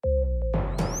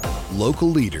Local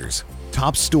leaders,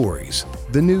 top stories,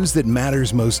 the news that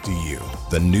matters most to you.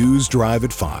 The News Drive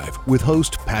at 5 with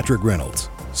host Patrick Reynolds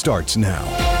starts now.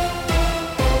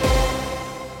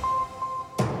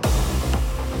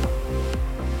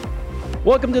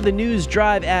 Welcome to the News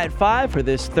Drive at 5 for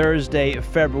this Thursday,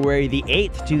 February the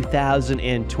 8th,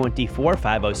 2024,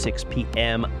 5:06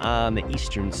 p.m. on the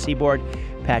Eastern Seaboard.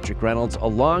 Patrick Reynolds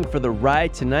along for the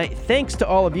ride tonight. Thanks to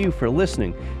all of you for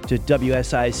listening to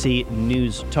WSIC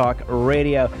News Talk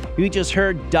Radio. You just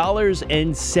heard Dollars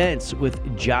and Cents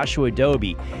with Joshua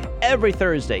Doby every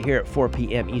Thursday here at 4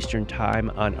 p.m. Eastern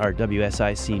Time on our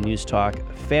WSIC News Talk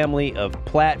family of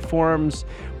platforms,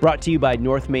 brought to you by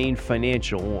North Main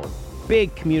Financial,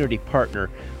 big community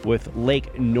partner with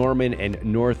Lake Norman and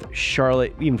North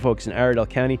Charlotte, even folks in Iredell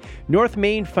County. North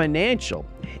Main Financial,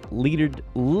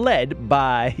 led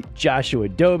by Joshua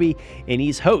Doby, and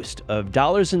he's host of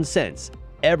Dollars and Cents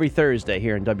every Thursday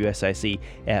here in WSIC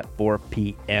at 4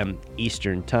 p.m.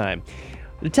 Eastern Time.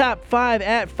 The top 5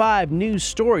 at 5 news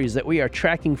stories that we are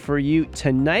tracking for you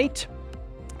tonight.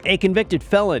 A convicted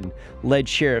felon led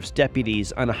sheriff's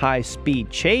deputies on a high-speed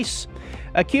chase.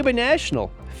 A Cuban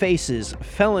National faces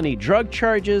felony drug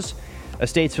charges. A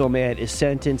Statesville man is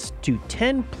sentenced to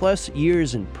 10-plus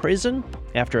years in prison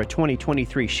after a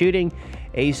 2023 shooting.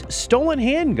 A stolen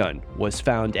handgun was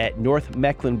found at North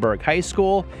Mecklenburg High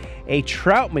School. A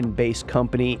Troutman-based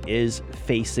company is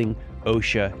facing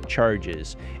OSHA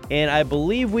charges. And I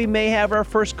believe we may have our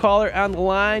first caller on the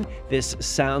line. This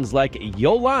sounds like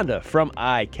Yolanda from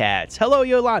iCats. Hello,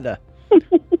 Yolanda.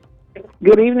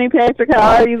 Good evening, Patrick.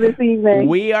 How are you this evening?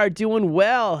 We are doing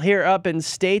well here up in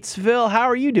Statesville. How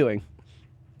are you doing?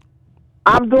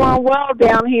 I'm doing well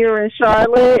down here in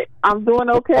Charlotte. I'm doing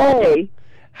okay.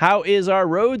 How is our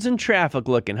roads and traffic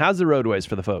looking? How's the roadways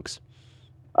for the folks?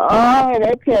 Oh,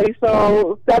 okay.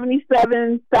 So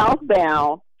 77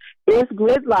 southbound, it's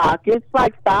gridlock. It's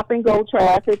like stop-and-go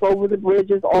traffic over the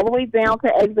bridges all the way down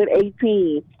to exit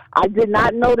 18. I did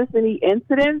not notice any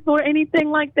incidents or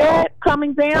anything like that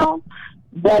coming down,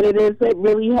 but it is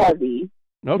really heavy.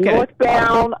 Okay.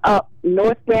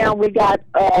 Northbound, we got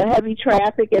heavy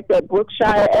traffic at the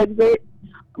Brookshire exit.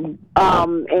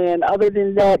 And other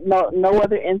than that, no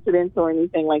other incidents or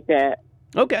anything like that.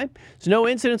 Okay. So no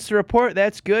incidents to report.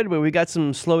 That's good, but we got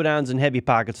some slowdowns and heavy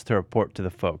pockets to report to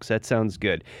the folks. That sounds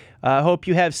good. I hope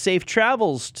you have safe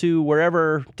travels to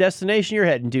wherever destination you're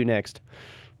heading to next.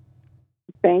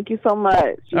 Thank you so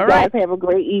much. You guys have a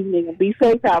great evening and be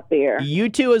safe out there. You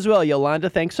too as well, Yolanda.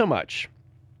 Thanks so much.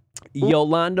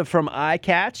 Yolanda from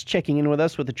iCats checking in with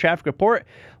us with the traffic report.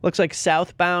 Looks like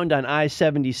southbound on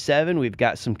I-77, we've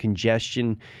got some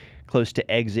congestion close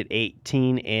to exit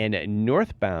 18, and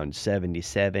northbound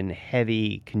 77,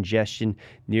 heavy congestion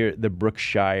near the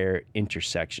Brookshire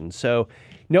intersection. So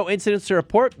no incidents to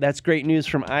report. That's great news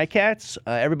from iCats.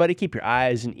 Everybody keep your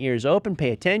eyes and ears open.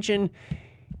 Pay attention.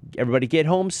 Everybody get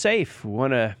home safe. We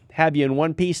want to have you in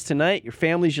one piece tonight, your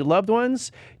families, your loved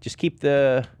ones. Just keep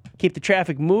the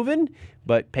traffic moving,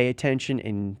 but pay attention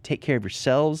and take care of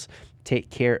yourselves. Take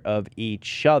care of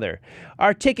each other.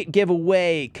 Our ticket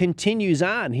giveaway continues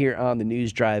on here on the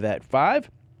News Drive at 5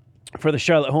 for the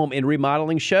Charlotte Home and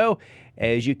Remodeling Show.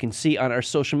 As you can see on our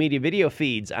social media video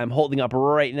feeds, I'm holding up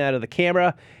right now to the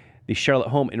camera the Charlotte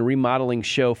Home and Remodeling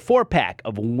Show 4-pack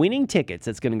of winning tickets.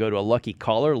 That's going to go to a lucky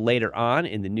caller later on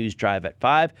in the News Drive at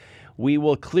 5. We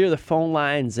will clear the phone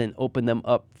lines and open them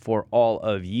up for all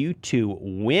of you to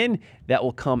win. That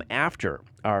will come after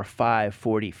our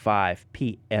 5:45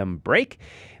 p.m. break.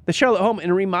 The Charlotte Home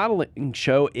and Remodeling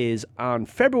Show is on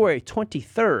February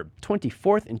 23rd,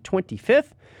 24th, and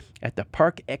 25th at the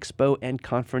Park Expo and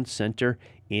Conference Center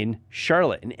in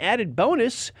Charlotte. An added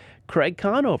bonus, Craig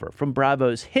Conover from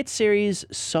Bravo's hit series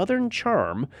Southern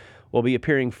Charm will be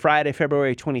appearing Friday,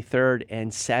 February 23rd,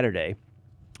 and Saturday,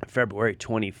 February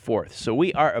 24th. So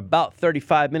we are about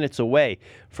 35 minutes away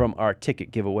from our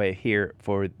ticket giveaway here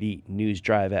for the News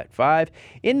Drive at 5.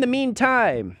 In the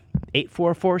meantime,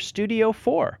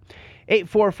 844-STUDIO-4.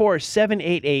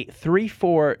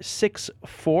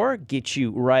 844-788-3464. Get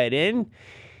you right in.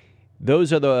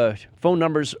 Those are the phone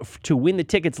numbers to win the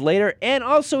tickets later. And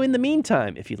also in the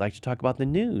meantime, if you'd like to talk about the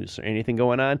news or anything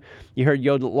going on, you heard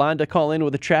Yolanda call in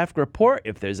with a traffic report.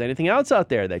 If there's anything else out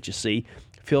there that you see,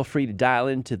 feel free to dial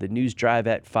into the News Drive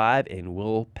at 5 and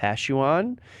we'll pass you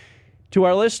on to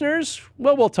our listeners.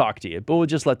 Well, we'll talk to you, but we'll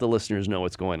just let the listeners know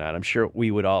what's going on. I'm sure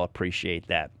we would all appreciate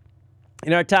that.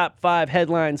 In our top 5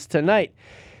 headlines tonight,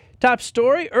 top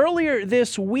story, earlier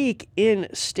this week in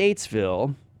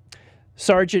Statesville,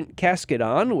 Sergeant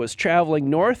Cascadon was traveling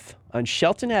north on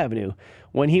Shelton Avenue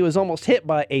when he was almost hit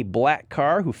by a black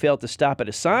car who failed to stop at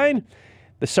a sign.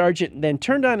 The sergeant then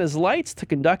turned on his lights to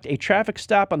conduct a traffic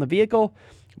stop on the vehicle,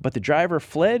 but the driver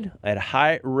fled at a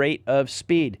high rate of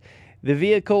speed. The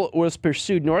vehicle was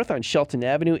pursued north on Shelton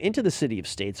Avenue into the city of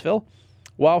Statesville.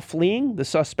 While fleeing, the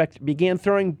suspect began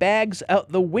throwing bags out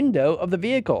the window of the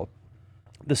vehicle.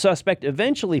 The suspect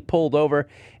eventually pulled over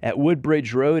at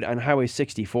Woodbridge Road on Highway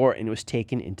 64 and was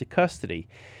taken into custody.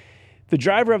 The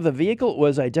driver of the vehicle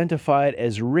was identified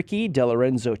as Ricky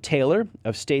DeLorenzo Taylor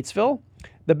of Statesville.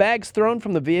 The bags thrown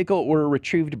from the vehicle were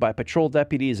retrieved by patrol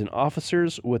deputies and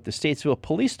officers with the Statesville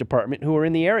Police Department who were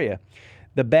in the area.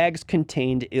 The bags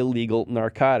contained illegal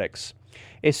narcotics.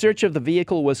 A search of the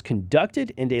vehicle was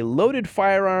conducted, and a loaded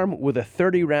firearm with a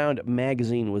 30-round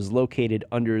magazine was located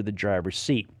under the driver's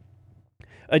seat.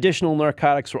 Additional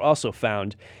narcotics were also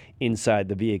found inside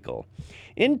the vehicle.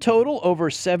 In total, over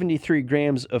 73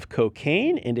 grams of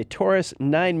cocaine and a Taurus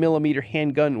 9mm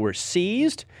handgun were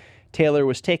seized. Taylor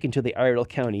was taken to the Iredell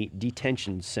County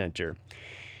Detention Center.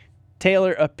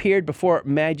 Taylor appeared before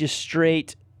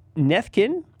Magistrate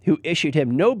Nethkin, who issued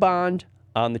him no bond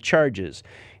on the charges.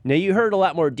 Now, you heard a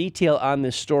lot more detail on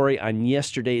this story on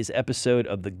yesterday's episode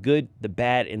of The Good, the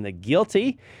Bad, and the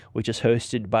Guilty, which is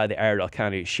hosted by the Iredell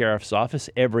County Sheriff's Office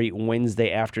every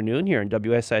Wednesday afternoon here on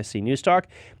WSIC News Talk.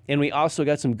 And we also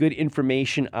got some good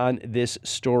information on this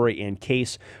story and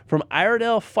case from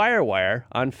Iredell Firewire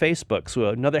on Facebook. So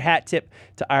another hat tip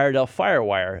to Iredell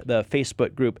Firewire, the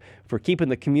Facebook group, for keeping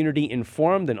the community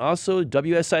informed, and also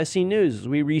WSIC News.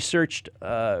 We researched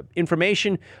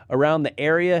information around the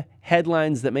area,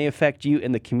 headlines that may affect you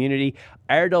in the community.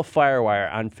 Iredell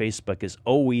Firewire on Facebook is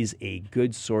always a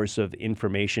good source of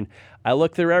information. I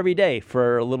look there every day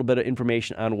for a little bit of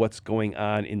information on what's going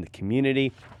on in the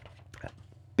community.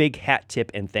 Big hat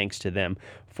tip, and thanks to them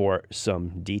for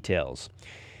some details.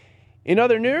 In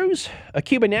other news, a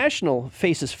Cuban National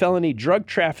faces felony drug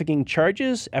trafficking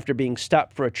charges after being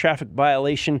stopped for a traffic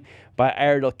violation by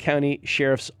Iredell County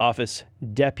Sheriff's Office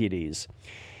deputies.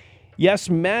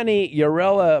 Yasmani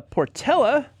Yarela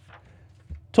Portela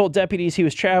told deputies he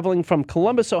was traveling from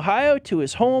Columbus, Ohio to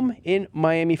his home in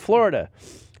Miami, Florida.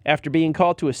 After being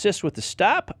called to assist with the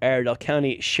stop, Iredell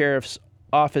County Sheriff's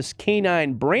Office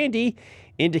Canine Brandy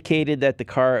indicated that the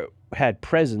car had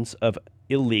presence of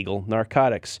illegal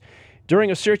narcotics. During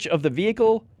a search of the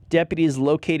vehicle, deputies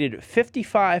located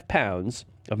 55 pounds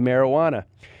of marijuana.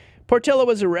 Portela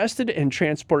was arrested and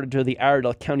transported to the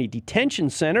Iredell County Detention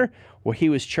Center, where he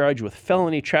was charged with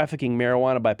felony trafficking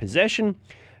marijuana by possession,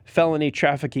 felony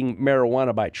trafficking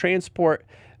marijuana by transport,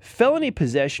 felony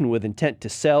possession with intent to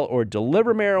sell or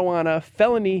deliver marijuana,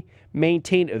 felony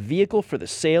maintain a vehicle for the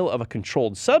sale of a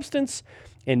controlled substance,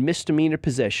 and misdemeanor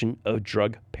possession of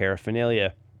drug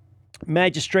paraphernalia.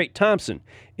 Magistrate Thompson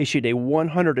issued a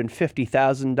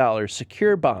 $150,000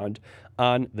 secure bond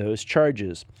on those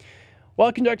charges.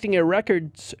 While conducting a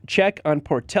records check on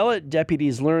Portela,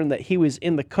 deputies learned that he was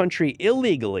in the country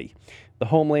illegally. The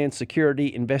Homeland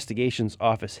Security Investigations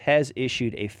Office has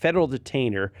issued a federal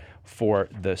detainer for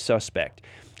the suspect.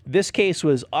 This case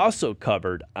was also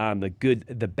covered on The Good,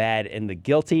 the Bad, and the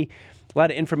Guilty. A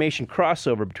lot of information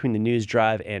crossover between the News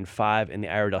Drive and 5 and the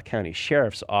Iredell County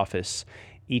Sheriff's Office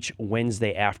each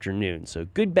Wednesday afternoon. So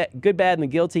Good, Bad, and the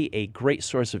Guilty, a great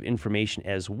source of information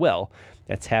as well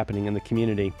that's happening in the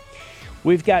community.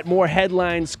 We've got more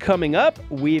headlines coming up.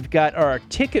 We've got our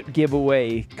ticket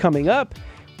giveaway coming up.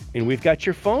 And we've got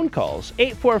your phone calls.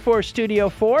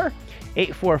 844-STUDIO-4,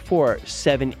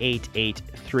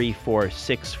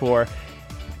 844-788-3464.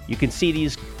 You can see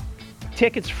these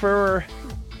tickets for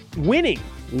winning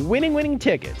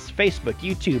tickets. Facebook,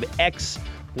 YouTube, X,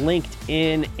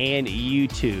 LinkedIn, and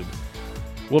YouTube.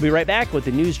 We'll be right back with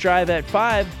the News Drive at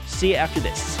 5. See you after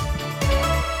this.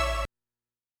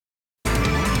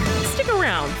 Stick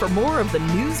around for more of the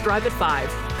News Drive at 5.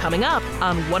 Coming up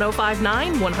on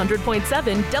 105.9,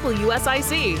 100.7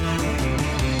 WSIC.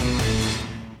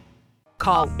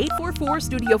 Call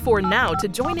 844-STUDIO-4 now to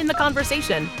join in the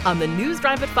conversation on the News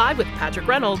Drive at 5 with Patrick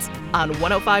Reynolds on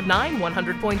 105.9,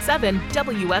 100.7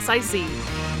 WSIC.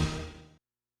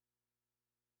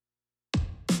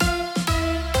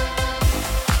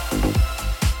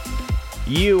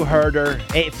 You heard her.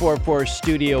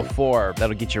 844-STUDIO-4.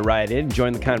 That'll get you right in.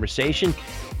 Join the conversation.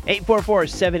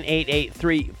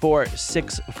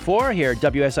 844-788-3464 here at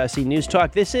WSIC News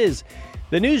Talk. This is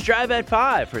the News Drive at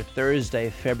 5 for Thursday,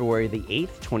 February the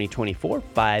 8th, 2024,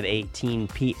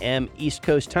 5:18 p.m. East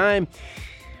Coast time.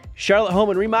 Charlotte Home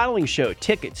and Remodeling Show.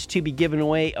 Tickets to be given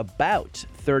away about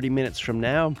 30 minutes from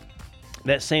now.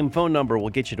 That same phone number will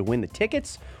get you to win the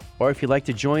tickets. Or if you'd like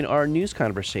to join our news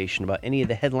conversation about any of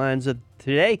the headlines of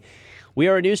today, We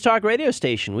are a News Talk radio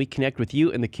station. We connect with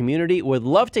you in the community. Would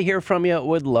love to hear from you.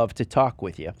 Would love to talk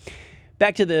with you.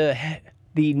 Back to the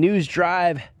News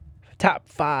Drive Top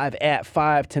 5 at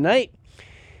 5 tonight.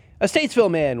 A Statesville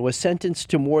man was sentenced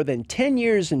to more than 10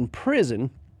 years in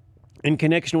prison in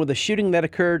connection with a shooting that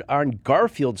occurred on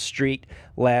Garfield Street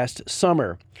last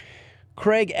summer.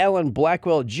 Craig Allen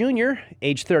Blackwell Jr.,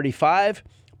 age 35,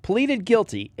 pleaded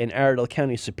guilty in Iredell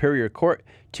County Superior Court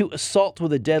to assault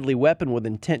with a deadly weapon with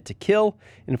intent to kill,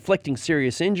 inflicting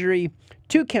serious injury,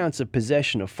 2 counts of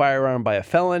possession of firearm by a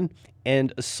felon,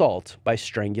 and assault by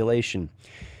strangulation.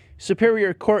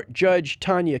 Superior Court Judge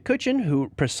Tanya Kuchin, who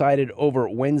presided over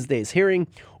Wednesday's hearing,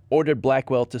 ordered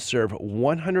Blackwell to serve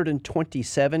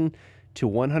 127 to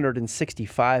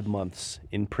 165 months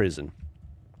in prison.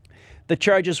 The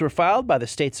charges were filed by the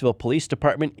Statesville Police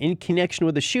Department in connection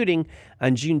with the shooting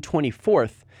on June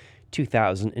 24th,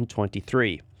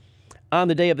 2023. On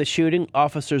the day of the shooting,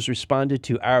 officers responded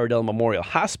to Iredell Memorial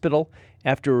Hospital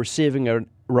after receiving a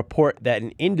report that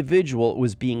an individual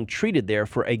was being treated there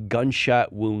for a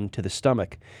gunshot wound to the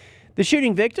stomach. The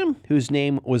shooting victim, whose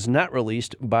name was not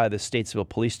released by the Statesville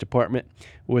Police Department,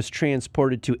 was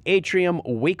transported to Atrium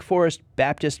Wake Forest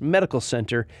Baptist Medical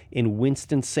Center in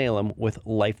Winston-Salem with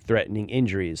life-threatening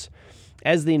injuries.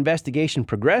 As the investigation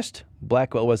progressed,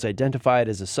 Blackwell was identified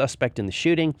as a suspect in the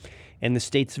shooting, and the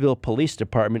Statesville Police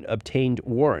Department obtained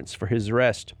warrants for his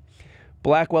arrest.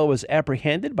 Blackwell was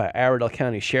apprehended by Iredell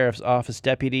County Sheriff's Office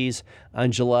deputies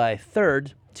on July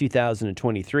 3rd,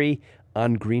 2023,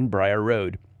 on Greenbrier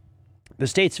Road. The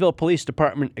Statesville Police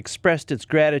Department expressed its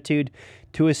gratitude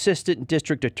to Assistant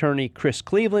District Attorney Chris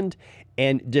Cleveland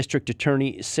and District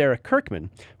Attorney Sarah Kirkman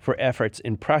for efforts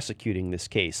in prosecuting this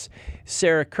case.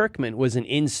 Sarah Kirkman was an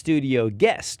in-studio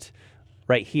guest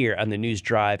right here on the News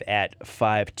Drive at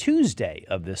 5 Tuesday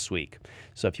of this week.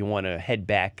 So if you want to head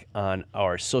back on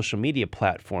our social media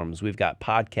platforms, we've got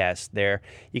podcasts there.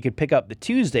 You can pick up the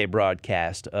Tuesday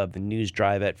broadcast of the News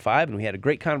Drive at 5, and we had a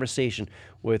great conversation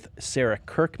with Sarah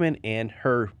Kirkman and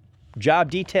her job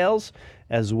details,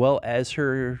 as well as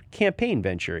her campaign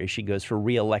venture as she goes for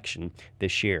re-election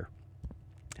this year.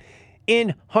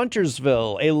 In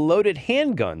Huntersville, a loaded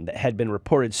handgun that had been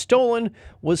reported stolen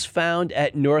was found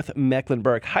at North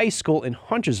Mecklenburg High School in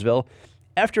Huntersville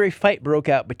after a fight broke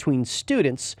out between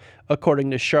students, according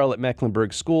to Charlotte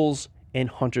Mecklenburg Schools and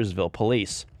Huntersville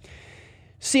Police.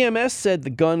 CMS said the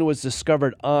gun was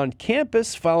discovered on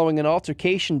campus following an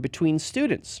altercation between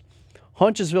students.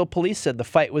 Huntersville Police said the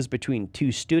fight was between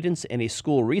 2 students, and a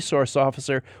school resource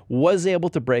officer was able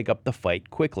to break up the fight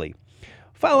quickly.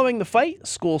 Following the fight,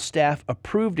 school staff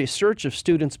approved a search of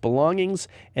students' belongings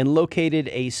and located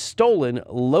a stolen,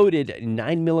 loaded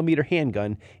 9mm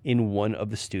handgun in one of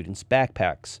the students'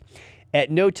 backpacks. At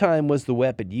no time was the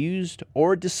weapon used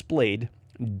or displayed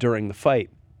during the fight.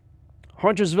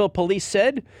 Huntersville Police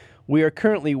said, "We are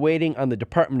currently waiting on the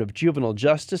Department of Juvenile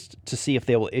Justice to see if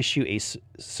they will issue a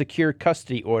secure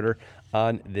custody order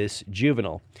on this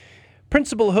juvenile."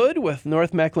 Principal Hood with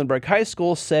North Mecklenburg High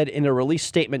School said in a release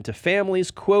statement to families,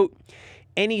 quote,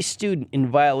 "Any student in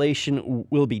violation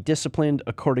will be disciplined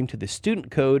according to the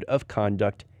Student Code of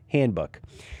Conduct Handbook."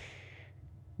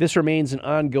 This remains an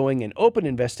ongoing and open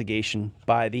investigation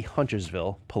by the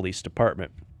Huntersville Police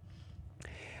Department.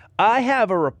 I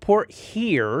have a report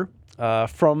here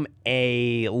from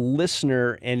a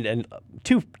listener and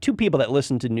two people that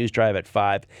listen to News Drive at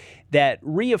 5 that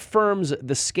reaffirms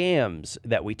the scams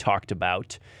that we talked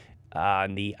about.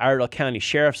 The Iredell County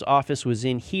Sheriff's Office was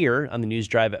in here on the News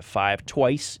Drive at 5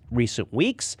 twice recent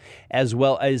weeks, as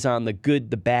well as on the Good,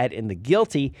 the Bad, and the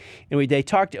Guilty. And they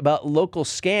talked about local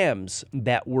scams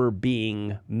that were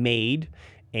being made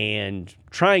and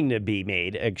trying to be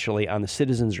made, actually, on the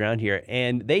citizens around here.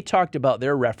 And they talked about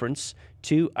their reference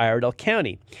to Iredell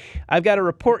County. I've got a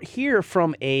report here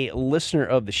from a listener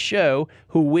of the show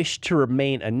who wished to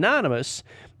remain anonymous,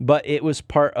 but it was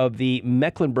part of the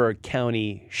Mecklenburg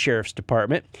County Sheriff's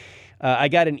Department. I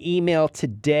got an email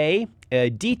today,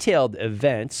 detailed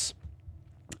events.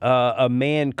 A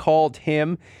man called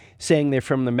him saying they're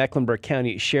from the Mecklenburg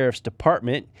County Sheriff's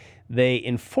Department. They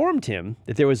informed him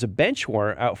that there was a bench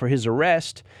warrant out for his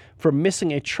arrest for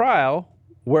missing a trial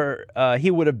where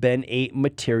he would have been a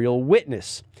material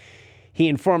witness. He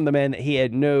informed the man that he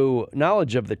had no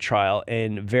knowledge of the trial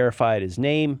and verified his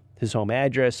name, his home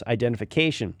address,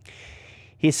 identification.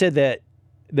 He said that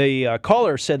the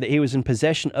caller said that he was in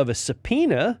possession of a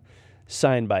subpoena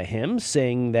signed by him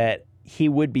saying that he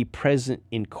would be present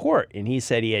in court, and he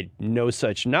said he had no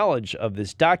such knowledge of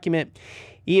this document.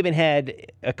 He even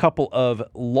had a couple of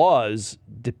laws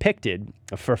depicted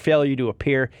for failure to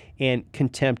appear and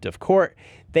contempt of court.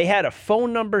 They had a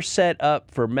phone number set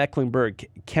up for Mecklenburg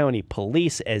County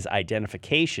Police as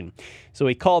identification. So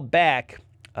he called back,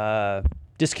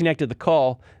 disconnected the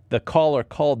call. The caller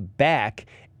called back,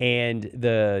 and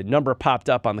the number popped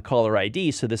up on the caller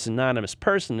ID. So this anonymous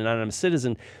person, anonymous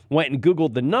citizen, went and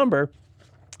Googled the number,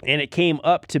 and it came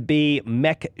up to be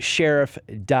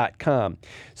mechsheriff.com.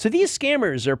 So these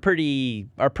scammers are pretty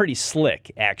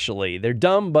slick, actually. They're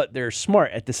dumb, but they're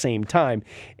smart at the same time.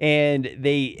 And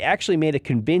they actually made a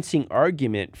convincing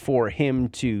argument for him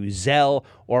to Zelle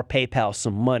or PayPal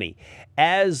some money.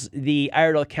 As the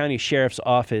Iredell County Sheriff's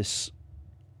Office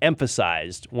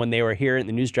emphasized when they were here in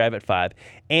the News Drive at 5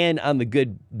 and on the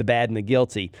good, the bad, and the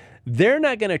guilty, they're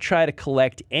not going to try to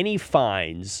collect any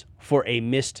fines for a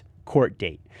missed court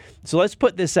date. So let's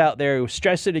put this out there,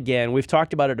 stress it again. We've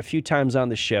talked about it a few times on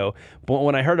the show, but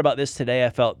when I heard about this today, I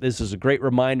felt this is a great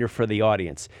reminder for the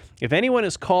audience. If anyone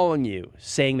is calling you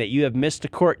saying that you have missed a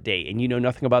court date and you know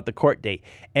nothing about the court date,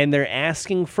 and they're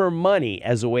asking for money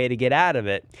as a way to get out of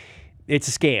it, it's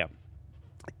a scam.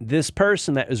 This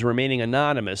person that is remaining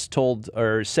anonymous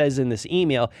says in this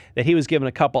email that he was given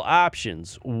a couple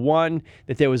options. One,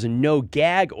 that there was a no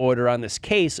gag order on this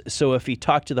case, so if he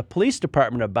talked to the police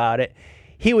department about it,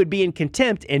 he would be in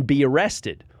contempt and be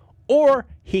arrested, or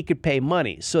he could pay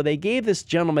money. So they gave this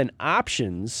gentleman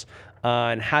options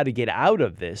on how to get out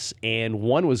of this, and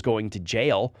one was going to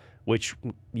jail, which,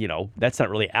 that's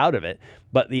not really out of it,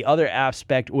 but the other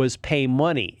aspect was pay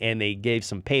money, and they gave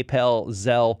some PayPal,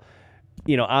 Zelle,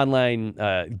 online.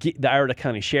 The Iredell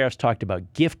County Sheriff's talked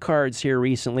about gift cards here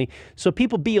recently. So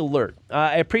people be alert.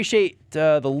 I appreciate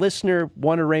the listener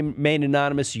want to remain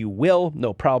anonymous. You will,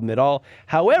 no problem at all.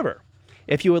 However,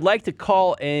 if you would like to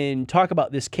call and talk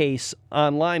about this case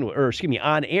on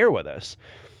air with us,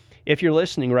 if you're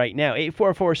listening right now,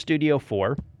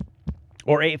 844-STUDIO-4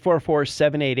 or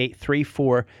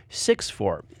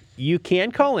 844-788-3464. You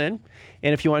can call in,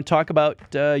 and if you want to talk about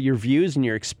your views and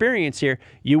your experience here,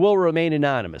 you will remain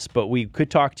anonymous, but we could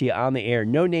talk to you on the air.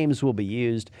 No names will be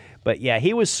used. But yeah,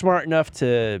 he was smart enough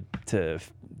to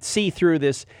see through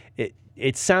this.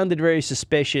 It sounded very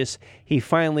suspicious. He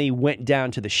finally went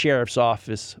down to the sheriff's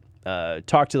office,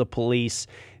 talked to the police.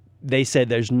 They said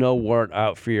there's no warrant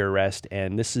out for your arrest,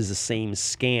 and this is the same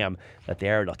scam that the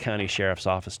Iredell County Sheriff's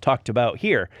Office talked about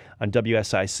here on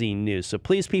WSIC News. So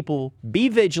please, people, be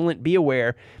vigilant, be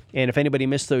aware, and if anybody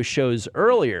missed those shows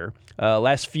earlier,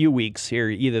 last few weeks here,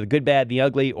 either the Good, Bad, the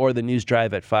Ugly, or the News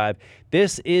Drive at 5,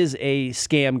 this is a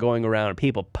scam going around.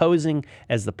 People posing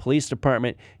as the police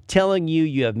department, telling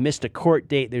you have missed a court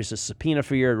date, there's a subpoena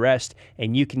for your arrest,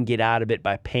 and you can get out of it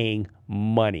by paying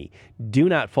money. Do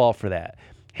not fall for that.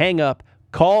 Hang up,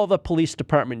 call the police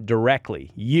department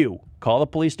directly. Call the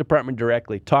police department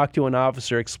directly. Talk to an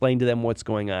officer, explain to them what's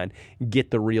going on,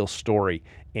 get the real story,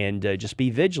 and just be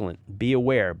vigilant, be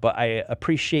aware. But I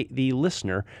appreciate the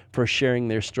listener for sharing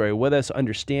their story with us.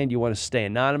 Understand you want to stay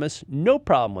anonymous, no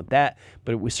problem with that,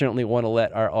 but we certainly want to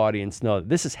let our audience know that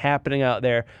this is happening out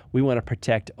there. We want to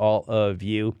protect all of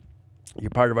you. You're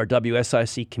part of our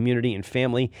WSIC community and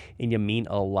family, and you mean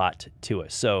a lot to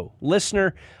us. So,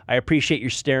 listener, I appreciate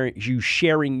you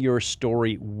sharing your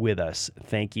story with us.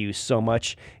 Thank you so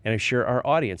much, and I'm sure our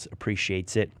audience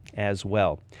appreciates it as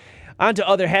well. On to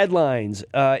other headlines.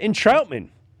 In Troutman,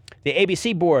 the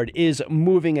ABC board is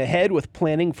moving ahead with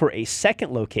planning for a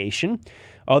second location,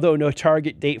 although no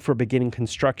target date for beginning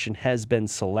construction has been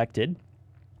selected.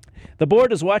 The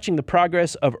board is watching the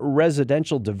progress of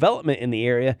residential development in the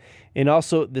area and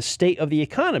also the state of the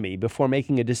economy before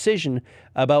making a decision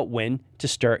about when to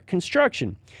start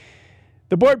construction.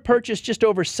 The board purchased just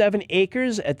over 7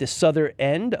 acres at the southern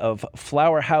end of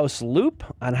Flower House Loop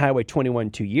on Highway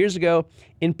 21 2 years ago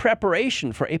in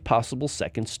preparation for a possible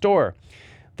second store.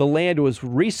 The land was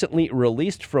recently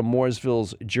released from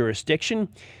Mooresville's jurisdiction,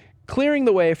 clearing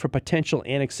the way for potential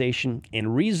annexation and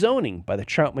rezoning by the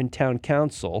Troutman Town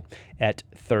Council at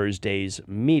Thursday's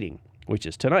meeting, which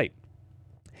is tonight.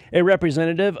 A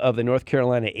representative of the North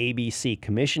Carolina ABC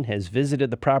Commission has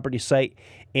visited the property site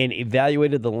and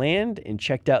evaluated the land and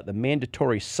checked out the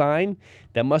mandatory sign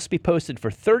that must be posted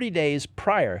for 30 days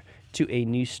prior to a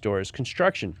new store's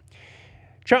construction.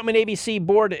 Troutman ABC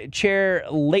Board Chair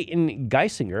Leighton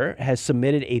Geisinger has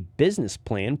submitted a business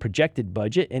plan, projected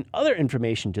budget, and other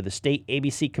information to the state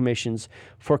ABC commissions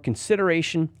for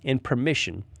consideration and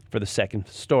permission for the second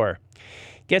store.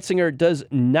 Geisinger does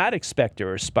not expect a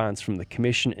response from the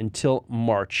commission until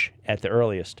March at the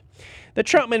earliest. The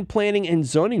Troutman Planning and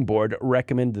Zoning Board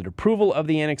recommended approval of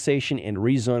the annexation and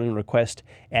rezoning request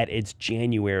at its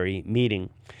January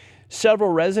meeting.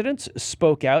 Several residents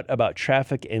spoke out about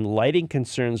traffic and lighting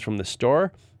concerns from the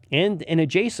store and an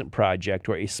adjacent project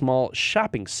where a small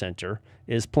shopping center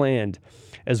is planned,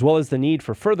 as well as the need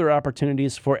for further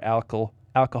opportunities for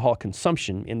alcohol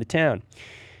consumption in the town.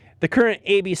 The current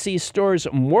ABC store's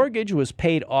mortgage was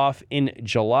paid off in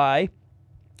July.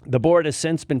 The board has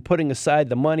since been putting aside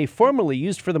the money formerly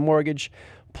used for the mortgage,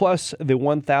 plus the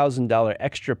 $1,000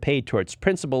 extra paid towards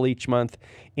principal each month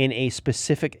in a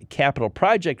specific capital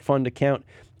project fund account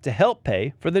to help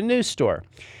pay for the new store.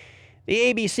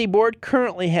 The ABC board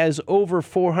currently has over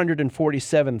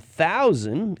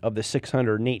 $447,000 of the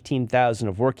 $618,000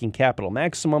 of working capital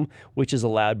maximum, which is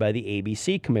allowed by the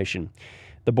ABC Commission.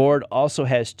 The board also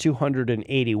has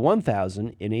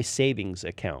 $281,000 in a savings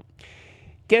account.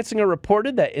 Getzinger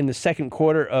reported that in the second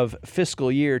quarter of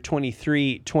fiscal year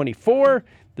 23-24,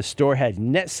 the store had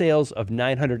net sales of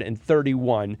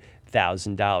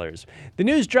 $931,000. The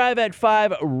News Drive at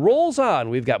 5 rolls on.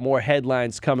 We've got more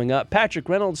headlines coming up. Patrick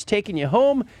Reynolds taking you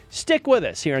home. Stick with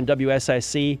us here on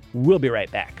WSIC. We'll be right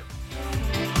back.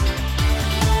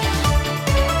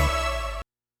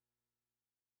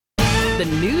 The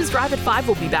News Drive at 5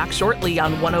 will be back shortly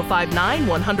on 105.9,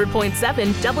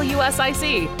 100.7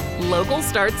 WSIC. Local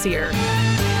starts here.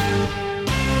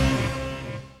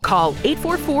 Call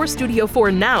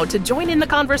 844-STUDIO-4 now to join in the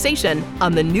conversation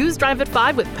on the News Drive at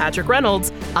 5 with Patrick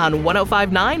Reynolds on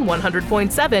 105.9,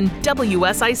 100.7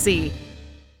 WSIC.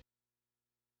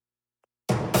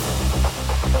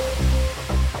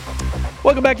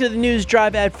 Welcome back to the News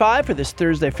Drive at 5 for this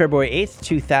Thursday, February 8th,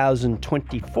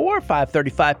 2024,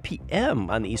 5:35 p.m.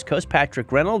 on the East Coast.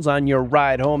 Patrick Reynolds on your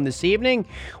ride home this evening.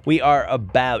 We are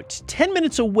about 10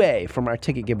 minutes away from our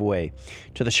ticket giveaway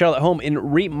to the Charlotte Home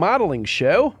and Remodeling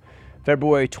Show,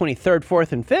 February 23rd,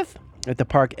 4th, and 5th at the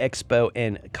Park Expo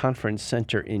and Conference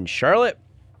Center in Charlotte.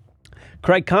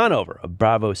 Craig Conover of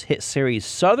Bravo's hit series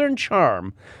Southern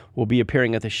Charm will be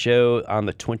appearing at the show on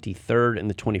the 23rd and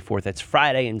the 24th. That's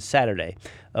Friday and Saturday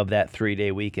of that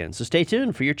 3-day weekend. So stay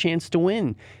tuned for your chance to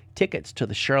win tickets to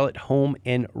the Charlotte Home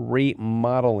and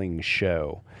Remodeling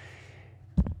Show.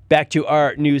 Back to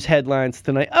our news headlines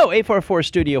tonight.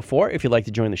 844-STUDIO-4 if you'd like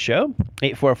to join the show.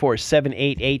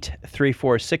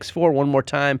 844-788-3464. One more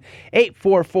time,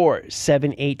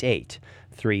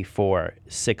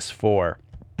 844-788-3464.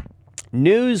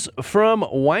 News from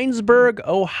Winesburg,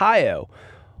 Ohio.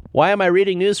 Why am I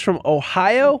reading news from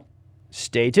Ohio?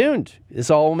 Stay tuned. This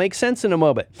all will make sense in a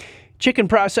moment. Chicken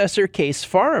processor Case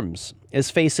Farms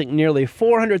is facing nearly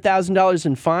 $400,000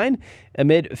 in fine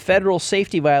amid federal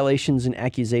safety violations and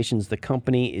accusations the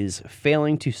company is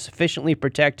failing to sufficiently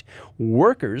protect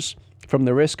workers from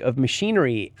the risk of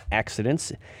machinery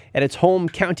accidents at its home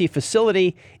county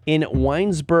facility in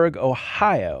Winesburg,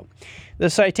 Ohio. The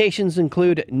citations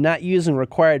include not using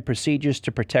required procedures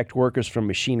to protect workers from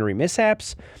machinery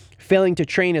mishaps, failing to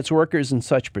train its workers in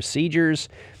such procedures,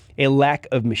 a lack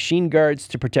of machine guards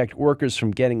to protect workers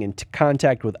from getting into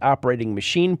contact with operating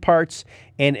machine parts,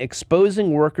 and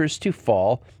exposing workers to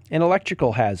fall and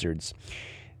electrical hazards.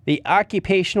 The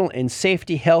Occupational and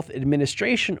Safety Health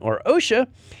Administration, or OSHA,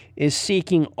 is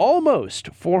seeking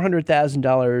almost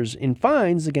 $400,000 in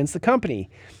fines against the company.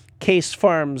 Case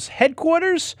Farms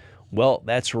headquarters? Well,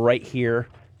 that's right here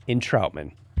in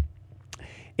Troutman.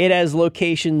 It has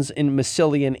locations in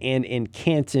Massillon and in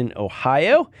Canton,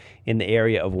 Ohio, in the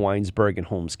area of Winesburg and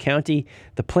Holmes County.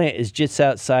 The plant is just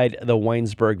outside the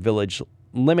Winesburg village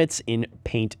limits in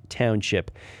Paint Township.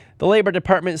 The Labor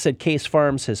Department said Case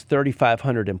Farms has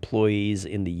 3,500 employees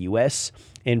in the U.S.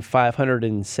 and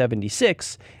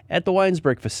 576 at the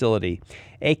Winesburg facility.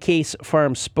 A Case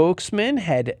Farms spokesman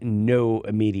had no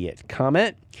immediate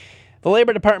comment. The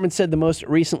Labor Department said the most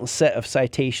recent set of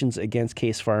citations against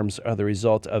Case Farms are the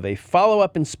result of a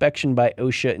follow-up inspection by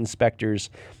OSHA inspectors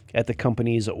at the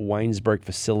company's Winesburg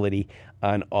facility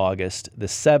on August the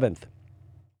 7th.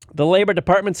 The Labor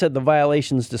Department said the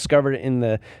violations discovered in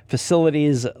the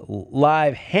facility's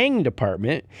live hang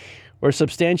department were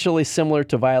substantially similar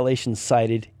to violations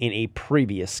cited in a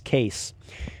previous case.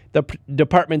 The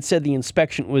department said the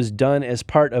inspection was done as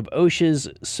part of OSHA's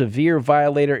Severe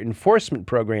Violator Enforcement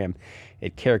Program.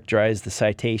 It characterized the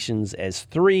citations as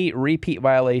 3 repeat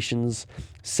violations,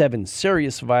 7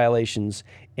 serious violations,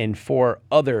 and 4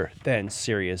 other than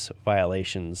serious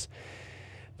violations.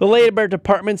 The Labor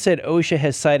Department said OSHA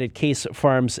has cited Case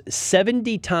Farms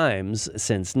 70 times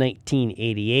since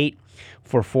 1988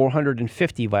 for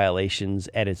 450 violations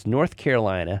at its North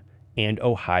Carolina and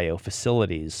Ohio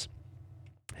facilities.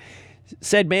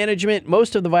 Said management,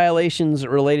 most of the violations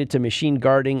related to machine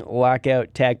guarding,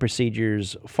 lockout, tag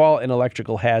procedures, fall and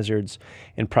electrical hazards,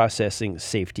 and processing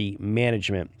safety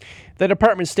management. The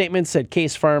department statement said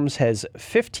Case Farms has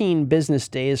 15 business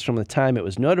days from the time it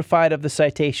was notified of the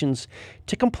citations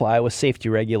to comply with safety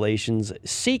regulations,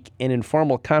 seek an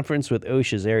informal conference with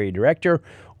OSHA's area director,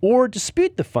 or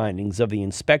dispute the findings of the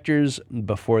inspectors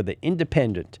before the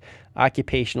Independent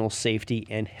Occupational Safety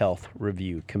and Health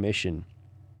Review Commission.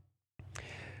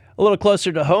 A little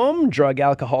closer to home, Drug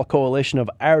Alcohol Coalition of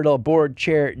Iredell Board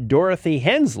Chair Dorothy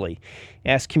Hensley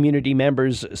asked community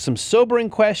members some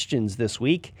sobering questions this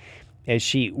week as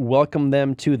she welcomed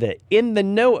them to the In the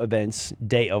Know events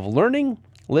day of learning,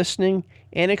 listening,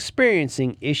 and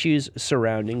experiencing issues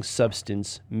surrounding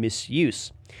substance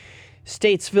misuse.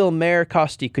 Statesville Mayor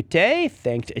Costi Cote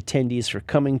thanked attendees for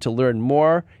coming to learn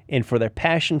more and for their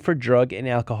passion for drug and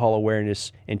alcohol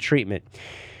awareness and treatment.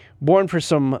 Born for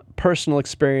some personal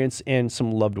experience and some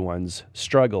loved ones'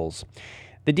 struggles.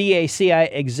 The DACI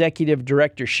Executive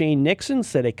Director Shane Nixon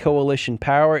said a coalition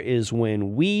power is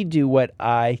when we do what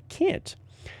I can't.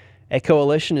 A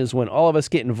coalition is when all of us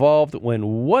get involved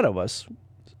when one of us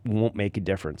won't make a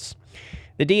difference.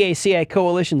 The DACI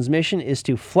Coalition's mission is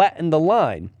to flatten the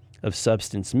line of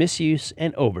substance misuse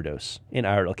and overdose in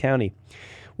Iredell County.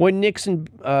 When Nixon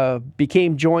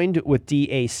became joined with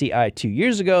DACI 2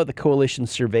 years ago, the coalition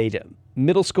surveyed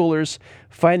middle schoolers,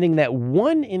 finding that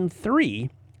 1 in 3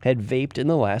 had vaped in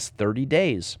the last 30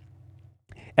 days.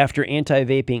 After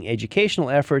anti-vaping educational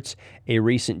efforts, a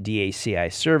recent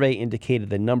DACI survey indicated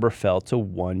the number fell to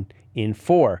 1 in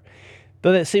 4.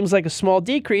 Though that seems like a small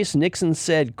decrease, Nixon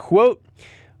said, quote,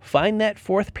 "Find that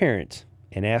fourth parent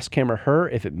and ask him or her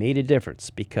if it made a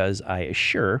difference, because I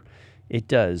assure it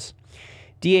does."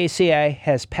 DACI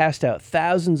has passed out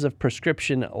thousands of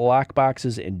prescription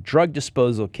lockboxes and drug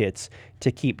disposal kits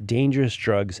to keep dangerous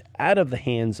drugs out of the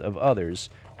hands of others,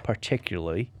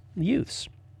 particularly youths.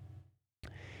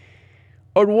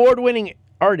 Award-winning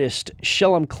artist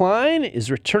Shellam Klein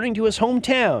is returning to his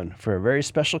hometown for a very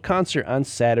special concert on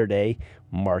Saturday,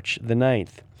 March the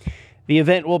 9th. The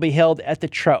event will be held at the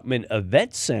Troutman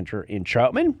Event Center in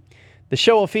Troutman. The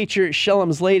show will feature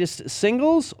Shellam's latest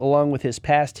singles, along with his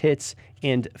past hits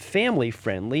and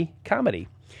family-friendly comedy.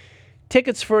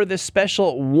 Tickets for this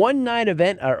special one-night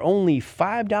event are only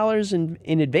 $5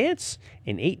 in advance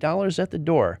and $8 at the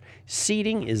door.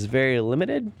 Seating is very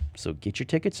limited, so get your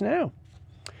tickets now.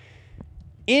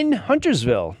 In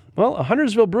Huntersville, a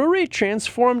Huntersville brewery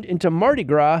transformed into Mardi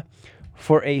Gras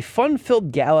for a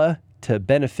fun-filled gala to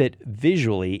benefit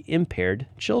visually impaired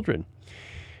children.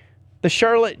 The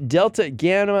Charlotte Delta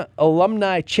Gamma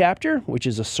Alumni Chapter, which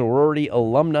is a sorority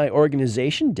alumni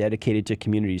organization dedicated to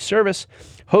community service,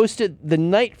 hosted the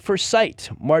Night for Sight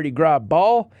Mardi Gras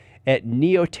Ball at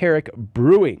Neoteric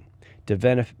Brewing to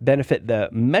benefit the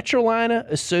Metrolina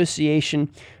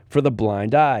Association for the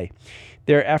Blind Eye,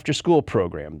 their after-school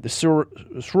program. The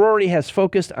sorority has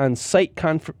focused on sight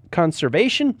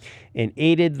conservation and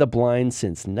aided the blind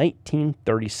since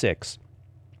 1936.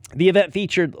 The event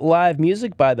featured live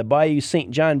music by the Bayou St.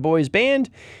 John Boys Band,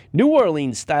 New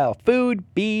Orleans-style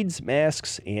food, beads,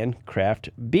 masks, and craft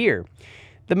beer.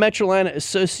 The Metrolina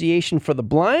Association for the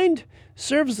Blind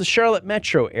serves the Charlotte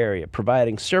metro area,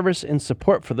 providing service and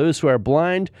support for those who are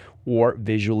blind or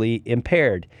visually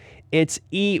impaired. Its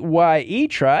EYE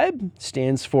Tribe,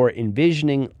 stands for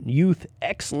Envisioning Youth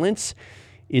Excellence,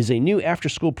 is a new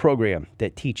after-school program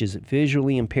that teaches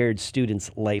visually impaired students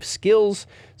life skills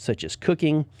such as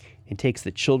cooking and takes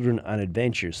the children on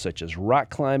adventures such as rock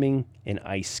climbing and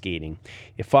ice skating.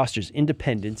 It fosters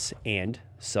independence and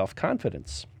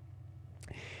self-confidence.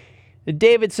 The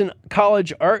Davidson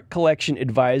College Art Collection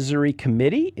Advisory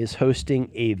Committee is hosting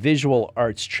a visual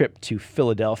arts trip to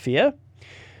Philadelphia.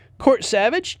 Court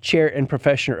Savage, Chair and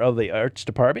Professor of the Arts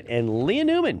Department, and Leah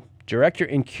Newman, Director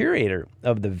and Curator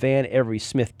of the Van Avery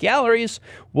Smith Galleries,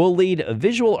 will lead a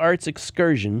visual arts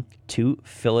excursion to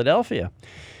Philadelphia.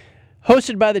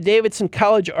 Hosted by the Davidson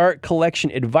College Art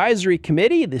Collection Advisory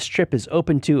Committee, this trip is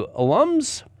open to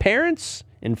alums, parents,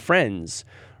 and friends.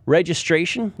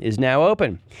 Registration is now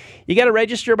open. You got to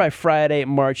register by Friday,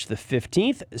 March the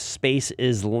 15th. Space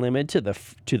is limited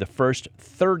to the first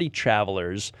 30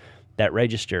 travelers that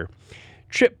register.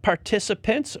 Trip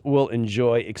participants will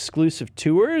enjoy exclusive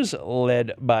tours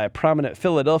led by prominent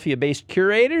Philadelphia-based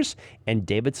curators and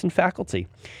Davidson faculty.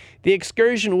 The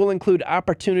excursion will include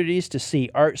opportunities to see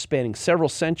art spanning several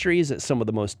centuries at some of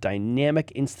the most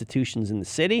dynamic institutions in the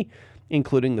city,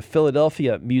 including the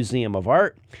Philadelphia Museum of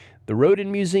Art, the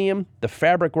Rodin Museum, the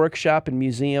Fabric Workshop and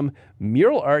Museum,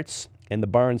 Mural Arts, and the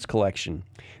Barnes Collection.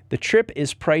 The trip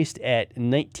is priced at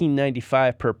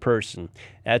 $19.95 per person.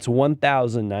 That's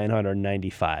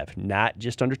 $1,995, not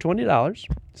just under $20.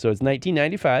 So it's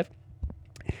 $19.95.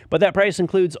 But that price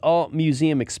includes all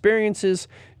museum experiences,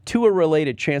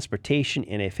 tour-related transportation,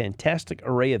 and a fantastic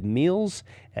array of meals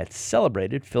at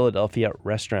celebrated Philadelphia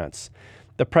restaurants.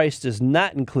 The price does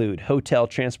not include hotel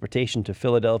transportation to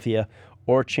Philadelphia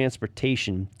or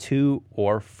transportation to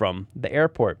or from the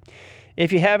airport.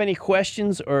 If you have any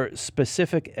questions or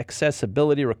specific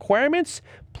accessibility requirements,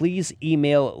 please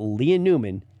email Leah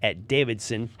Newman at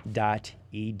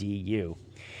davidson.edu.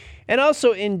 And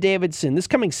also in Davidson, this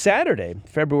coming Saturday,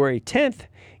 February 10th,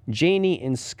 Janie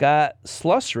and Scott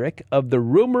Slusrick of the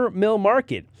Rumor Mill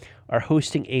Market are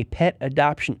hosting a pet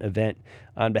adoption event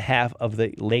on behalf of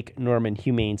the Lake Norman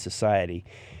Humane Society.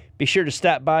 Be sure to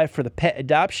stop by for the pet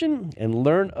adoption and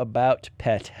learn about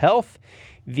pet health.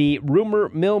 The Rumor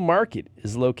Mill Market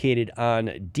is located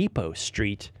on Depot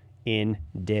Street in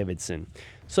Davidson.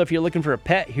 So if you're looking for a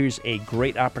pet, here's a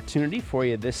great opportunity for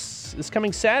you this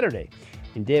coming Saturday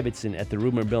in Davidson at the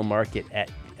Rumor Mill Market at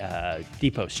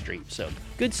Depot Street. So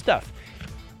good stuff.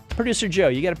 Producer Joe,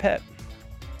 you got a pet?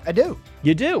 I do.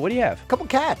 You do? What do you have? A couple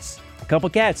cats. A couple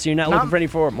cats, so you're not looking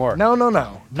for any more? No,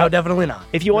 definitely not.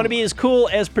 If you want to be as cool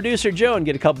as Producer Joe and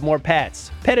get a couple more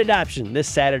pets, pet adoption this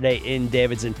Saturday in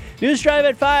Davidson. News Drive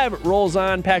at 5 rolls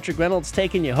on. Patrick Reynolds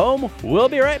taking you home. We'll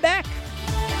be right back.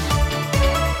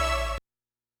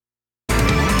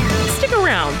 Stick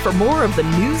around for more of the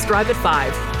News Drive at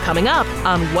 5, coming up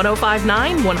on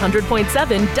 105.9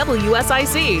 100.7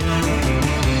 WSIC.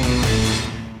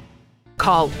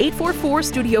 Call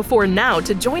 844-STUDIO-4 now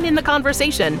to join in the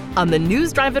conversation on the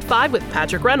News Drive at 5 with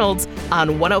Patrick Reynolds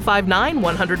on 105.9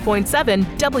 100.7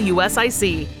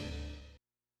 WSIC.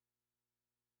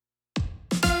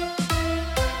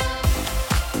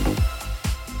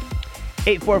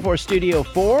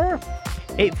 (844-STUDIO-4),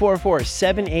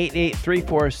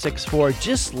 844-788-3464,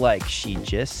 just like she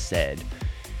just said.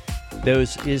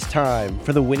 Those is time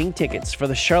for the winning tickets for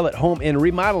the Charlotte Home and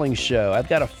Remodeling Show. I've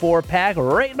got a 4-pack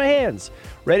right in my hands,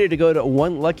 ready to go to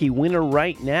one lucky winner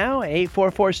right now.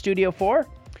 844-STUDIO-4,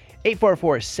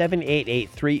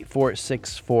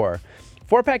 844-788-3464.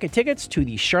 4-pack of tickets to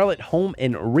the Charlotte Home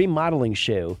and Remodeling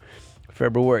Show,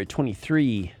 February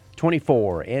 23,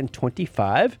 24, and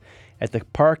 25 at the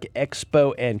Park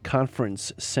Expo and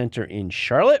Conference Center in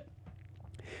Charlotte.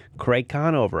 Craig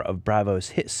Conover of Bravo's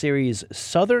hit series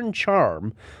Southern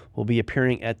Charm will be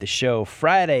appearing at the show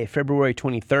Friday, February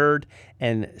 23rd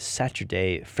and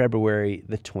Saturday, February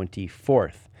the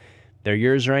 24th. They're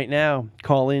yours right now.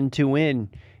 Call in to win.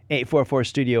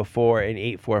 844-STUDIO-4 and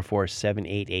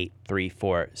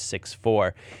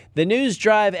 844-788-3464. The News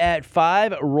Drive at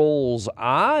 5 rolls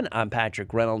on. I'm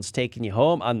Patrick Reynolds taking you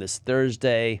home on this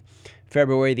Thursday,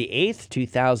 February the 8th,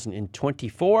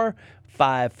 2024.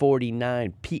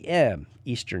 5:49 p.m.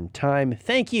 Eastern Time.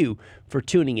 Thank you for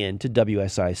tuning in to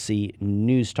WSIC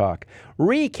News Talk.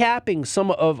 Recapping some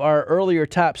of our earlier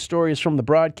top stories from the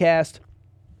broadcast.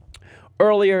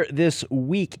 Earlier this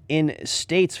week in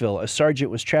Statesville, a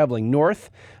sergeant was traveling north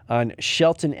on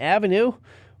Shelton Avenue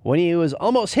when he was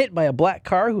almost hit by a black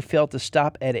car who failed to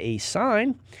stop at a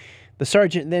sign. The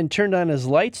sergeant then turned on his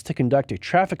lights to conduct a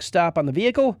traffic stop on the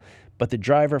vehicle, but the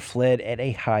driver fled at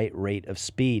a high rate of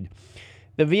speed.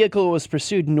 The vehicle was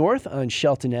pursued north on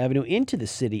Shelton Avenue into the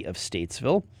city of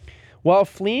Statesville. While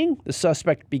fleeing, the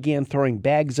suspect began throwing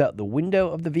bags out the window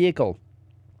of the vehicle.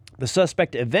 The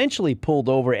suspect eventually pulled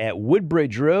over at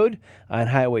Woodbridge Road on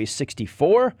Highway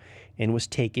 64 and was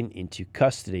taken into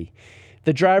custody.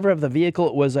 The driver of the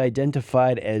vehicle was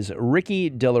identified as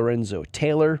Ricky DeLorenzo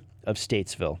Taylor of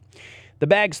Statesville. The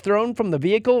bags thrown from the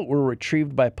vehicle were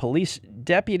retrieved by police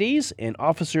deputies and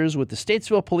officers with the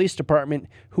Statesville Police Department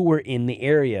who were in the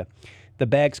area. The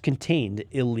bags contained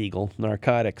illegal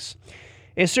narcotics.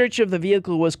 A search of the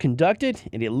vehicle was conducted,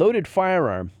 and a loaded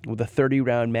firearm with a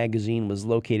 30-round magazine was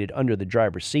located under the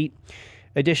driver's seat.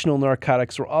 Additional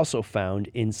narcotics were also found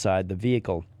inside the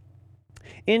vehicle.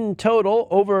 In total,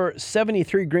 over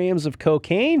 73 grams of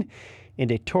cocaine and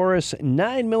a Taurus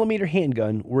 9mm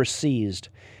handgun were seized.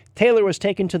 Taylor was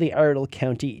taken to the Iredell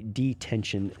County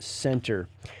Detention Center.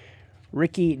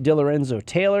 Ricky DeLorenzo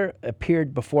Taylor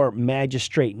appeared before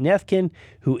Magistrate Nefkin,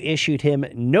 who issued him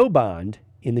no bond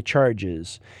in the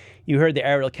charges. You heard the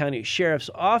Iredell County Sheriff's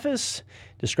Office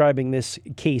describing this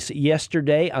case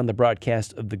yesterday on the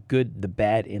broadcast of The Good, the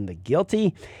Bad, and the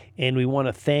Guilty. And we want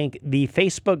to thank the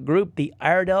Facebook group, the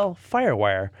Iredell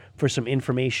Firewire, for some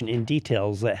information and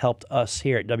details that helped us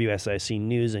here at WSIC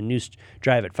News and News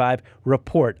Drive at 5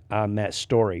 report on that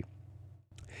story.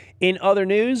 In other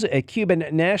news, a Cuban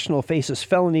national faces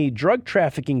felony drug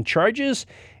trafficking charges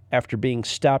after being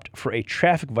stopped for a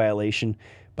traffic violation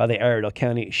by the Iredell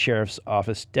County Sheriff's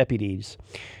Office deputies.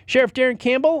 Sheriff Darren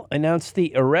Campbell announced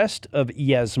the arrest of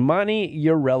Yasmani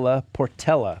Urella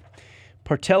Portela.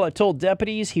 Portela told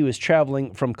deputies he was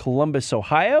traveling from Columbus,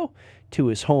 Ohio, to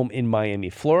his home in Miami,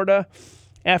 Florida.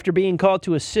 After being called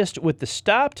to assist with the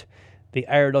stop, the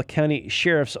Iredell County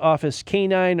Sheriff's Office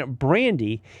Canine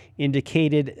Brandy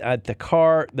indicated at the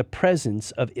car the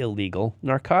presence of illegal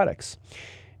narcotics.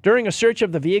 During a search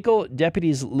of the vehicle,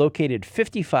 deputies located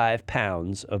 55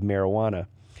 pounds of marijuana.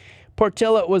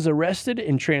 Portela was arrested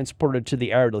and transported to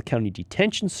the Iredell County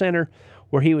Detention Center,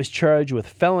 where he was charged with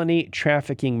felony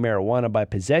trafficking marijuana by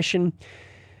possession,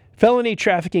 felony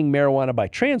trafficking marijuana by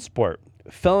transport,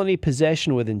 felony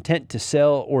possession with intent to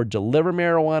sell or deliver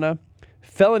marijuana,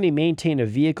 felony maintain a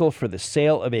vehicle for the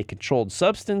sale of a controlled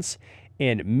substance,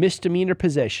 and misdemeanor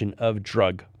possession of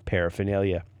drug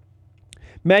paraphernalia.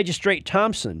 Magistrate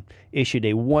Thompson issued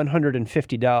a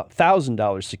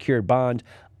 $150,000 secured bond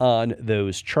on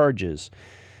those charges.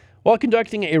 While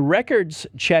conducting a records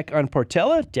check on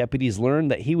Portela, deputies learned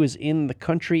that he was in the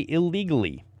country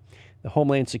illegally. The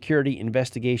Homeland Security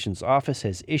Investigations Office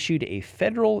has issued a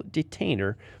federal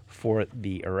detainer for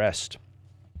the arrest.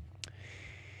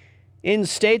 In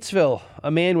Statesville, a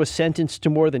man was sentenced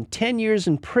to more than 10 years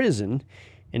in prison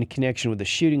in connection with the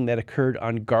shooting that occurred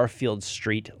on Garfield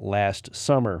Street last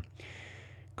summer.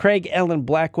 Craig Allen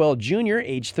Blackwell Jr.,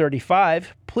 age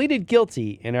 35, pleaded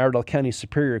guilty in Iredell County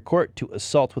Superior Court to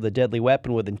assault with a deadly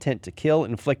weapon with intent to kill,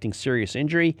 inflicting serious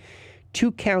injury,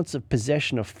 2 counts of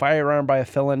possession of firearm by a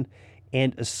felon,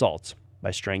 and assault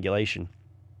by strangulation.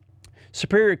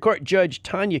 Superior Court Judge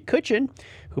Tanya Kutchin,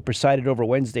 who presided over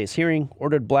Wednesday's hearing,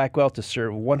 ordered Blackwell to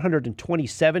serve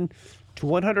 127 to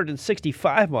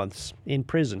 165 months in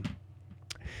prison.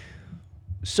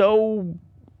 So,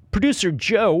 producer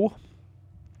Joe,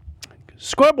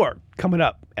 scoreboard coming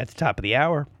up at the top of the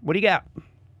hour. What do you got?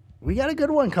 We got a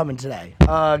good one coming today.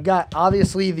 Got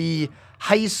obviously the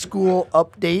high school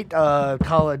update,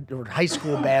 college or high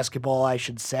school basketball, I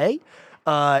should say,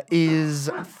 is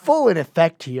full in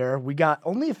effect here. We got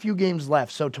only a few games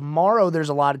left. So tomorrow there's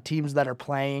a lot of teams that are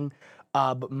playing,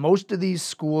 but most of these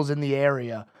schools in the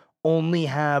area only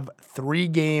have 3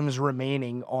 games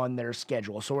remaining on their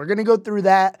schedule. So we're going to go through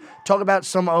that, talk about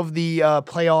some of the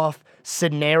playoff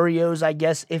scenarios, I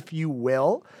guess, if you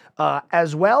will,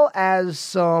 as well as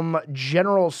some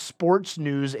general sports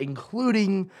news,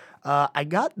 including I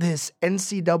got this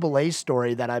NCAA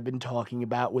story that I've been talking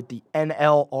about with the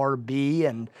NLRB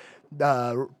and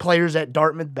players at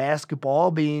Dartmouth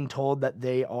basketball being told that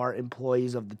they are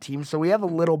employees of the team. So we have a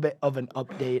little bit of an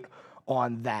update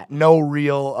on that. No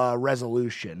real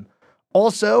resolution.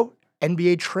 Also,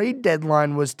 NBA trade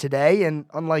deadline was today, and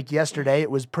unlike yesterday, it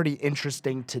was pretty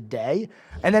interesting today.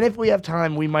 And then if we have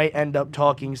time, we might end up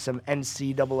talking some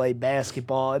NCAA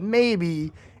basketball and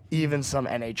maybe even some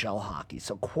NHL hockey.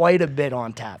 So quite a bit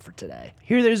on tap for today.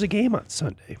 Here, there's a game on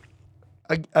Sunday.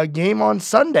 A game on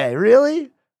Sunday,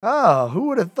 really? Oh, who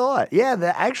would have thought? Yeah,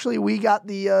 actually, we got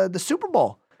the Super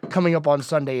Bowl coming up on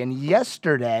Sunday. And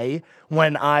yesterday,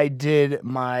 when I did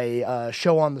my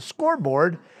show on the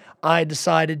scoreboard, I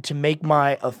decided to make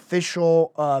my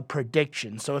official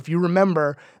prediction. So if you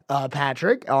remember,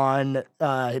 Patrick, on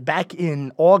back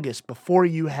in August, before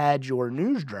you had your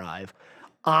news drive,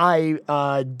 I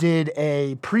did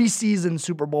a preseason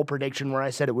Super Bowl prediction where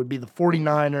I said it would be the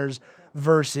 49ers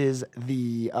versus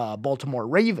the Baltimore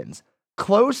Ravens.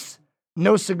 Close,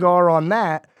 no cigar on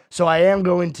that. So I am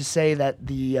going to say that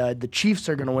the Chiefs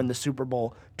are going to win the Super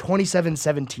Bowl.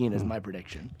 27-17 is my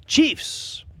prediction.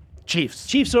 Chiefs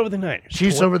over the Niners.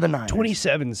 Chiefs over the Niners.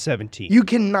 27-17. You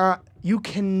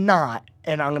cannot,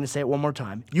 and I'm going to say it one more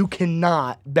time, you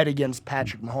cannot bet against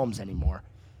Patrick Mahomes anymore.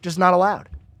 Just not allowed.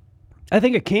 I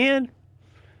think I can.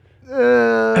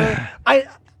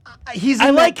 He's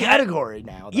in that category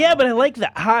now, though. Yeah, but I like the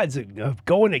odds of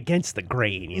going against the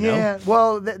grain, you know? Yeah,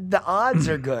 well, the odds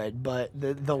are good, but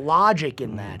the logic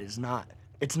in that is not,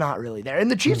 it's not really there. And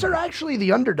the Chiefs are actually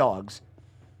the underdogs.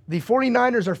 The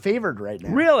 49ers are favored right now.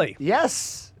 Really?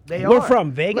 Yes, they are. We're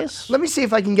from Vegas? Let me see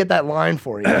if I can get that line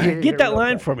for you. Get that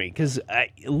line for me, because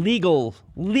legal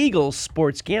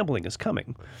sports gambling is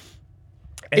coming.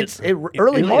 It's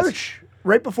early March,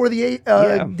 right before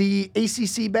the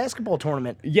ACC basketball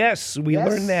tournament. Yes, we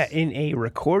learned that in a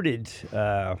recorded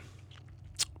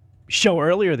show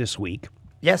earlier this week.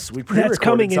 Yes, we pre-recorded That's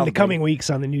coming something. in the coming weeks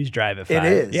on the News Drive at 5.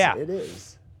 It is. Yeah. It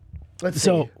is. Let's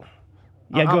see.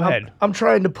 Yeah, go ahead. I'm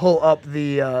trying to pull up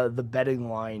the betting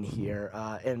line here,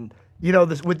 and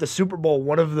with the Super Bowl,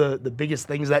 one of the biggest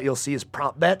things that you'll see is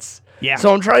prop bets. Yeah.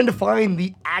 So I'm trying to find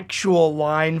the actual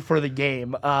line for the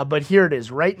game. But here it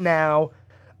is. Right now,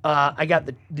 I got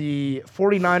the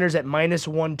 49ers at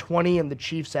 -120 and the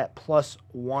Chiefs at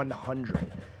 +100.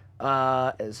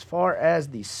 As far as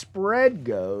the spread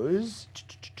goes,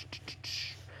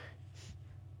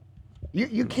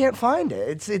 you can't find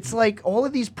it. It's like all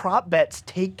of these prop bets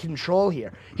take control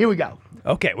here. Here we go.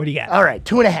 Okay, what do you got? All right,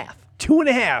 2.5.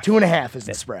 2.5. 2.5 is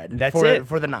the spread. That's for, it?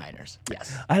 for the Niners.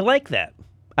 Yes. I like that.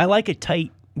 I like a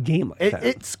tight game like that.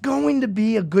 It's going to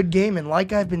be a good game, and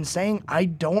like I've been saying, I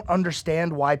don't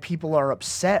understand why people are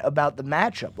upset about the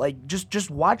matchup. Like, just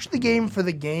watch the game for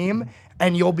the game,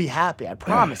 and you'll be happy. I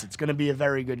promise it's going to be a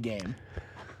very good game.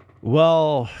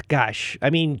 Well, gosh.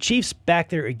 I mean, Chiefs back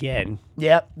there again.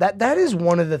 Yeah, that is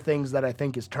one of the things that I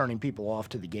think is turning people off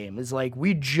to the game. Is like,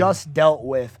 we just dealt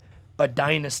with a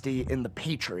dynasty in the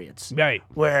Patriots. Right.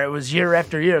 Where it was year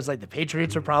after year. It's like the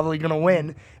Patriots are probably going to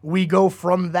win. We go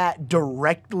from that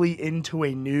directly into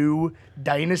a new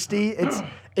dynasty.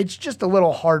 It's just a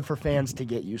little hard for fans to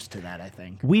get used to that, I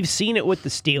think. We've seen it with the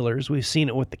Steelers. We've seen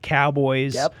it with the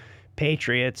Cowboys,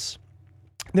 Patriots.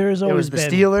 There's always It was the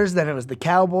been... Steelers, then it was the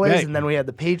Cowboys, Right. and then we had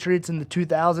the Patriots in the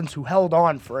 2000s who held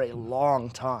on for a long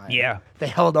time. Yeah. They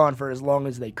held on for as long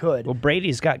as they could. Well,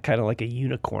 Brady's got kind of like a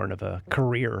unicorn of a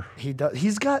career. He does.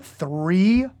 He's got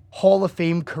 3 Hall of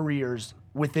Fame careers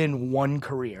within one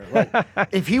career. Like,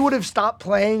 if he would have stopped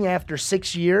playing after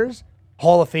 6 years,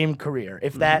 Hall of Fame career.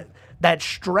 If that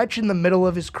stretch in the middle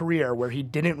of his career where he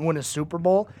didn't win a Super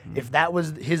Bowl, if that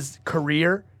was his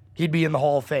career, he'd be in the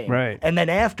Hall of Fame. Right. And then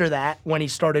after that, when he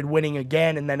started winning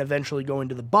again and then eventually going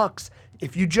to the Bucks,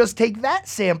 if you just take that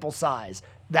sample size,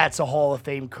 that's a Hall of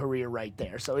Fame career right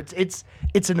there. So it's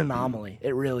an anomaly.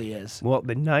 It really is. Well,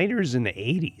 the Niners in the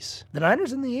 80s. The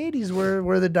Niners in the 80s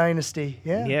were the dynasty.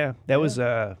 Yeah. Yeah, that was,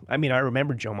 I mean, I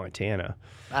remember Joe Montana.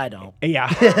 I don't. Yeah.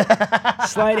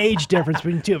 Slight age difference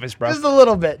between the two of us, bro. Just a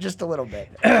little bit.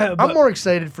 I'm more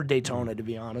excited for Daytona, to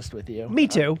be honest with you. Me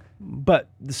too, but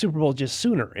the Super Bowl just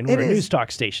sooner, and It we're a is. news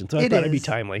talk station, so I thought it'd be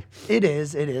timely. It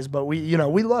is, but we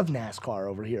love NASCAR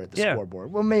over here at the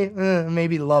scoreboard. Well,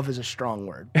 maybe love is a strong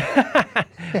word.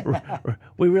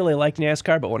 We really like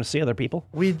NASCAR, but want to see other people.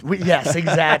 We yes,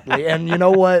 exactly. And you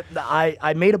know what?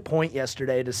 I made a point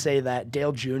yesterday to say that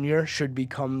Dale Jr. should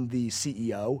become the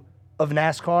CEO of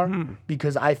NASCAR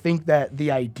because I think that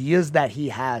the ideas that he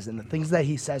has and the things that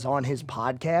he says on his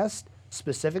podcast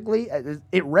specifically,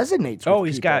 it resonates with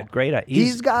He's people. got great ideas.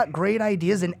 He's got great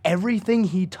ideas, and everything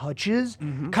he touches,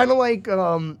 kind of like in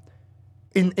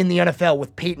the NFL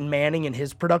with Peyton Manning and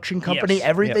his production company, Yes.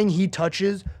 everything he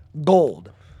touches, gold.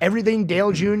 Everything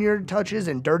Dale Jr. touches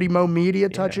and Dirty Mo Media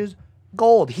touches,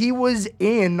 gold. He was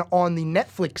in on the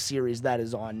Netflix series that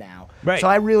is on now. Right. So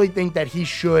I really think that he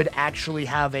should actually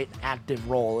have an active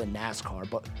role in NASCAR,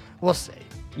 but we'll see.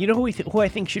 You know who I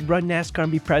think should run NASCAR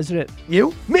and be president?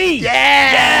 You? Me!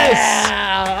 Yes!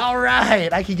 All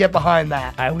right. I can get behind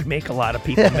that. I would make a lot of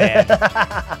people mad.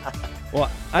 Well,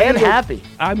 And happy.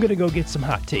 I'm going to go get some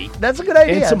hot tea. That's a good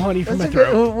idea. And some honey for That's my a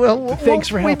good- throat. Well, Thanks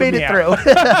for helping We made me it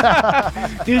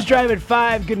out. through. News Drive at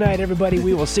 5. Good night, everybody.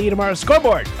 We will see you tomorrow.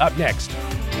 Scoreboard up next.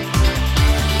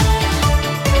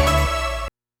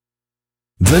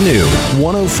 The new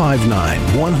 105.9,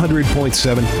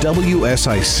 100.7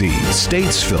 WSIC,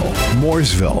 Statesville,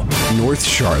 Mooresville, North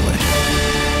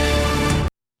Charlotte.